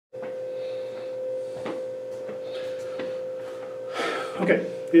Okay,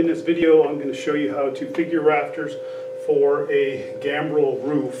 in this video I'm going to show you how to figure rafters for a gambrel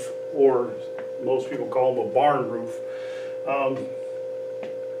roof, or most people call them a barn roof.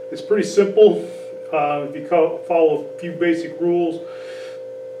 It's pretty simple. If you follow a few basic rules,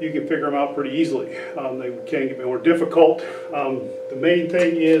 you can figure them out pretty easily. They can get more difficult. The main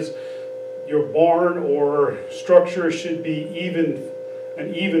thing is your barn or structure should be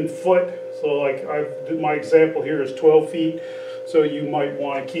an even foot. So like my example here is 12 feet. So you might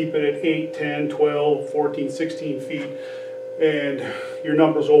want to keep it at 8, 10, 12, 14, 16 feet, and your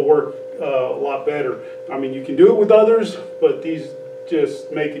numbers will work a lot better. I mean, you can do it with others, but these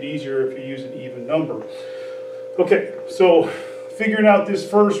just make it easier if you use an even number. Okay, so figuring out this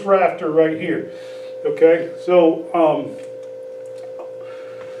first rafter right here. Okay, so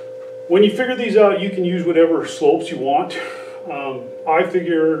when you figure these out, you can use whatever slopes you want. I'm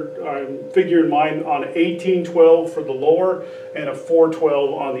figuring mine on an 18-12 for the lower and a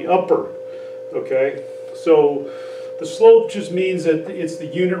 4-12 on the upper. Okay, so the slope just means that it's the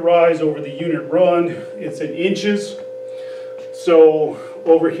unit rise over the unit run. It's in inches. So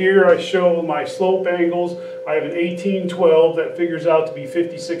over here I show my slope angles. I have an 18-12 that figures out to be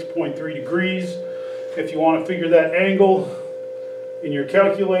 56.3 degrees. If you want to figure that angle in your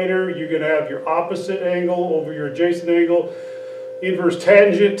calculator, you're going to have your opposite angle over your adjacent angle, inverse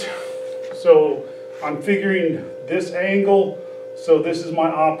tangent. So I'm figuring this angle, so this is my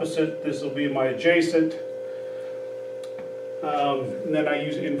opposite, this will be my adjacent, and then I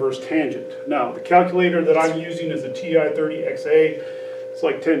use inverse tangent. Now the calculator that I'm using is the TI-30XA. It's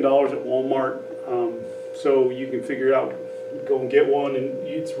like $10 at Walmart, so you can figure it out, go and get one, and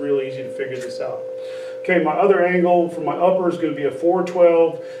it's really easy to figure this out. Okay, my other angle for my upper is going to be a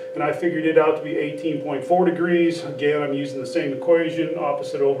 4-12, and I figured it out to be 18.4 degrees. Again, I'm using the same equation,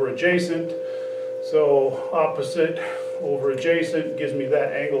 opposite over adjacent. So opposite over adjacent gives me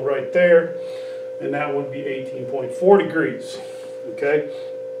that angle right there, and that would be 18.4 degrees. Okay.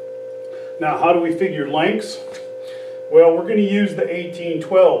 Now, how do we figure lengths? Well, we're going to use the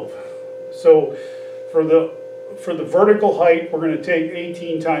 18-12. So for the vertical height, we're going to take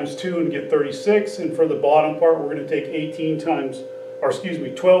 18 times 2 and get 36, and for the bottom part, we're going to take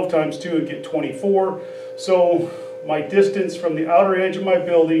 12 times 2 and get 24. So my distance from the outer edge of my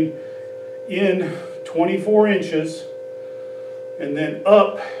building in 24 inches, and then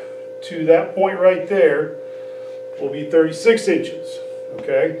up to that point right there will be 36 inches.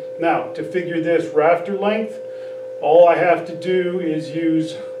 Okay, now to figure this rafter length, all I have to do is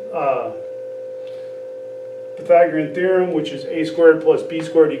use Pythagorean theorem, which is a squared plus b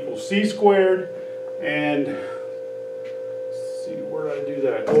squared equals c squared, and let's see, where did I do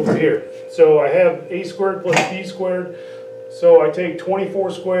that? Over here. So I have a squared plus b squared, so I take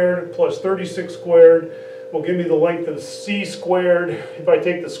 24 squared plus 36 squared will give me the length of c squared if I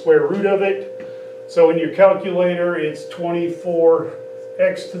take the square root of it. So in your calculator, it's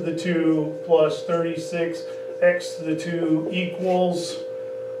 24x to the 2 plus 36x to the 2 equals,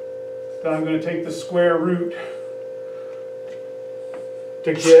 then I'm going to take the square root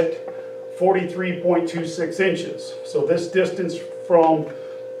to get 43.26 inches. So this distance from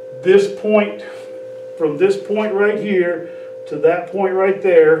this point right here to that point right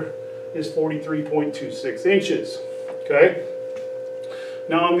there is 43.26 inches. Okay?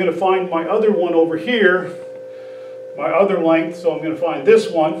 Now I'm going to find my other one over here, my other length, so I'm going to find this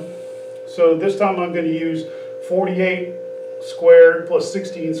one. So this time I'm going to use 48 squared plus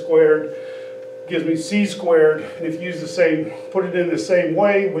 16 squared gives me c squared, and if you use the same, put it in the same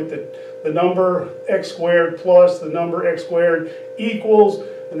way with the number x squared plus the number x squared equals,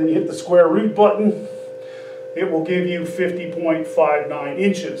 and then you hit the square root button, it will give you 50.59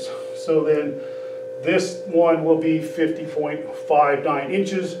 inches. So then this one will be 50.59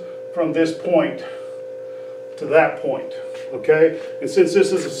 inches from this point to that point. Okay, and since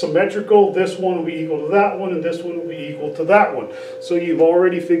this is a symmetrical, this one will be equal to that one, and this one will be equal to that one. So you've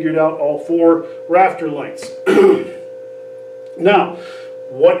already figured out all 4 rafter lengths. Now,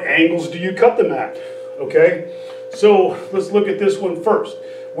 what angles do you cut them at? Okay, so let's look at this one first.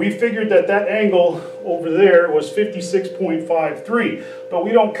 We figured that angle over there was 56.53, but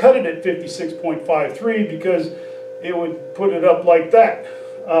we don't cut it at 56.53 because it would put it up like that.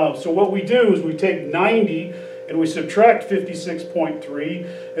 So what we do is we take 90 and we subtract 56.3,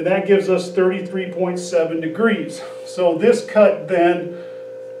 and that gives us 33.7 degrees. So this cut then,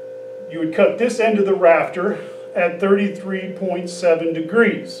 you would cut this end of the rafter at 33.7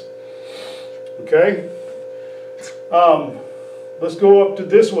 degrees. Okay? Let's go up to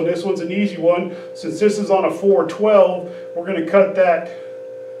this one. This one's an easy one. Since this is on a 412, we're going to cut that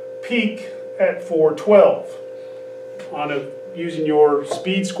peak at 412. on a using your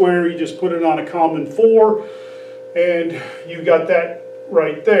speed square, you just put it on a common 4, and you got that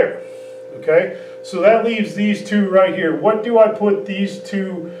right there. Okay, so that leaves these two right here. What do I put these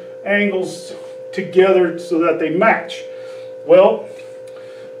two angles together so that they match? Well,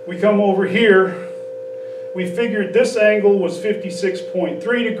 we come over here. We figured this angle was 56.3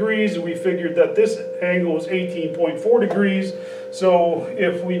 degrees, and we figured that this angle was 18.4 degrees. So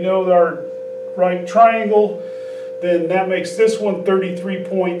if we know our right triangle, then that makes this one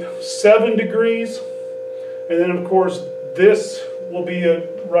 33.7 degrees. And then of course this will be a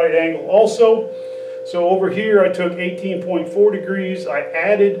right angle also. So over here I took 18.4 degrees, I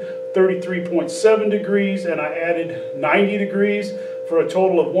added 33.7 degrees, and I added 90 degrees for a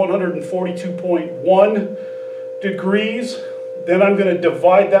total of 142.1 degrees. Then I'm going to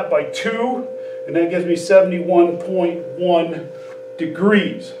divide that by 2, and that gives me 71.1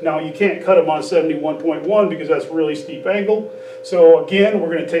 degrees. Now you can't cut them on 71.1 because that's a really steep angle. So again,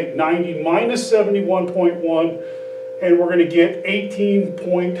 we're going to take 90 minus 71.1, and we're going to get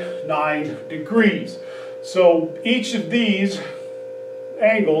 18.9 degrees. So each of these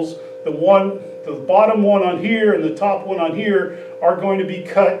angles, the bottom one on here and the top one on here, are going to be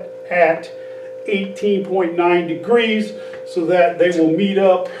cut at 18.9 degrees so that they will meet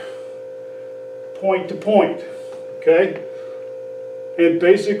up point to point. Okay? And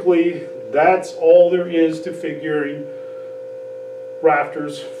basically that's all there is to figuring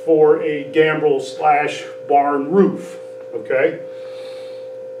rafters for a gambrel / barn roof. Okay?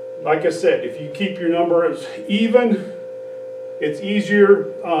 Like I said, if you keep your numbers even, it's easier.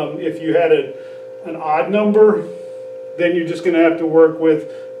 If you had an odd number, then you're just going to have to work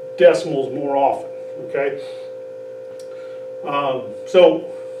with decimals more often. Okay?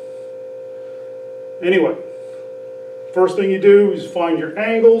 So anyway, first thing you do is find your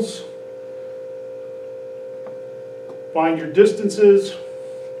angles, find your distances,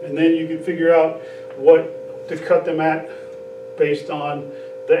 and then you can figure out what to cut them at based on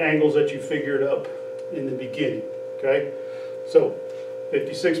the angles that you figured up in the beginning. Okay? So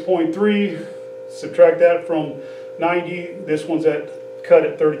 56.3, subtract that from 90. This one's cut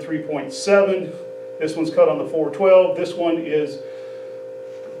at 33.7. This one's cut on the 412. This one is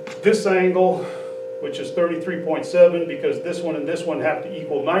this angle, which is 33.7, because this one and this one have to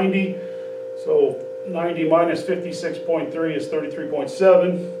equal 90. So 90 minus 56.3 is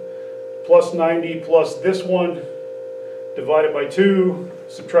 33.7, plus 90 plus this one divided by 2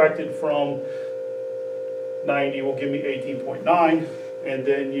 subtracted from 90 will give me 18.9, and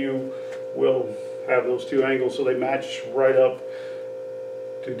then you will have those two angles so they match right up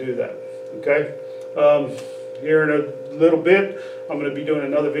to do that. Okay? Here in a little bit I'm going to be doing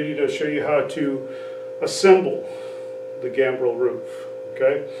another video to show you how to assemble the gambrel roof.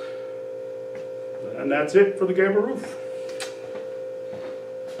 Okay? And that's it for the gambrel roof.